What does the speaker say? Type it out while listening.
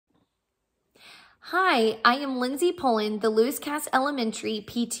Hi, I am Lindsay Pullen, the Lewis Cass Elementary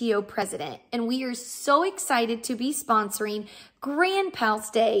PTO president, and we are so excited to be sponsoring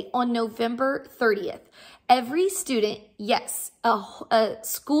Grandpals Day on November 30th. Every student, yes, a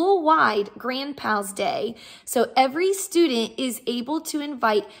school-wide Grandpals Day, so every student is able to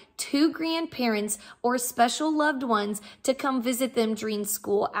invite 2 grandparents or special loved ones to come visit them during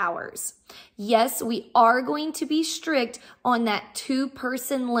school hours. Yes, we are going to be strict on that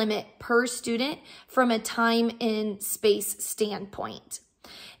 2-person limit per student from a time and space standpoint.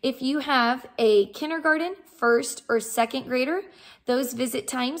 If you have a kindergarten, first, or second grader, those visit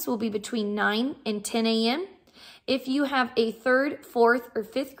times will be between 9 and 10 a.m. If you have a 3rd, 4th, or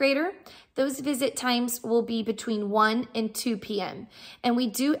 5th grader, those visit times will be between 1 and 2 p.m. And we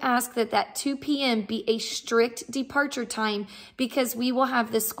do ask that that 2 p.m. be a strict departure time because we will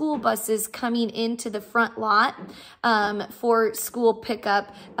have the school buses coming into the front lot for school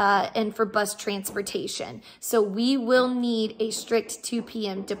pickup and for bus transportation. So we will need a strict 2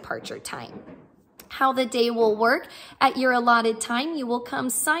 p.m. departure time. How the day will work: at your allotted time, you will come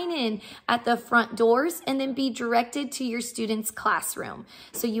sign in at the front doors and then be directed to your student's classroom.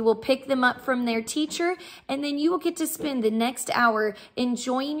 So you will pick them up from their teacher, and then you will get to spend the next hour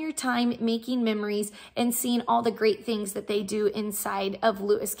enjoying your time, making memories, and seeing all the great things that they do inside of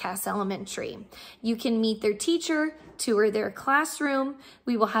Lewis Cass Elementary. You can meet their teacher, tour their classroom.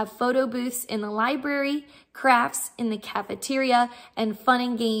 We will have photo booths in the library, crafts in the cafeteria, and fun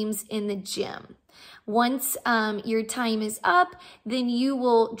and games in the gym. Once your time is up, then you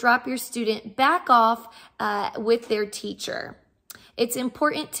will drop your student back off with their teacher. It's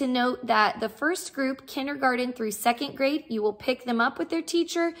important to note that the first group, kindergarten through 2nd grade, you will pick them up with their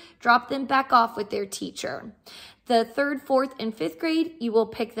teacher, drop them back off with their teacher. The 3rd, 4th, and 5th grade, you will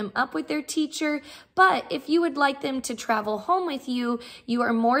pick them up with their teacher. But if you would like them to travel home with you, you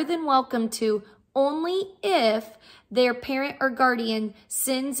are more than welcome to, only if their parent or guardian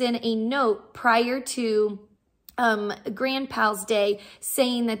sends in a note prior to Grandpals Day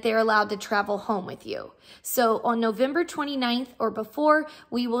saying that they're allowed to travel home with you. So on November 29th or before,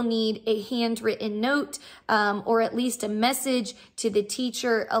 we will need a handwritten note or at least a message to the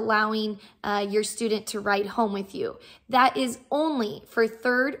teacher allowing your student to ride home with you. That is only for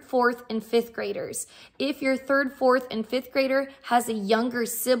 3rd, 4th, and 5th graders. If your 3rd, 4th, and 5th grader has a younger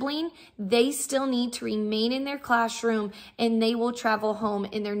sibling, they still need to remain in their classroom and they will travel home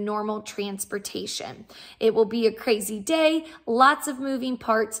in their normal transportation. It will be a crazy day, lots of moving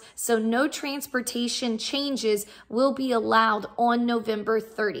parts, so no transportation changes will be allowed on November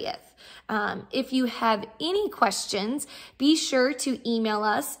 30th. If you have any questions, be sure to email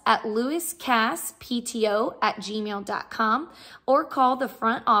us at lewiscasspto@gmail.com or call the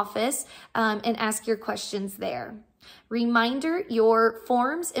front office and ask your questions there. Reminder, your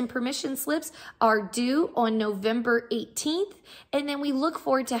forms and permission slips are due on November 18th, and then we look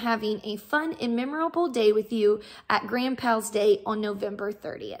forward to having a fun and memorable day with you at Grandpals Day on November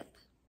 30th.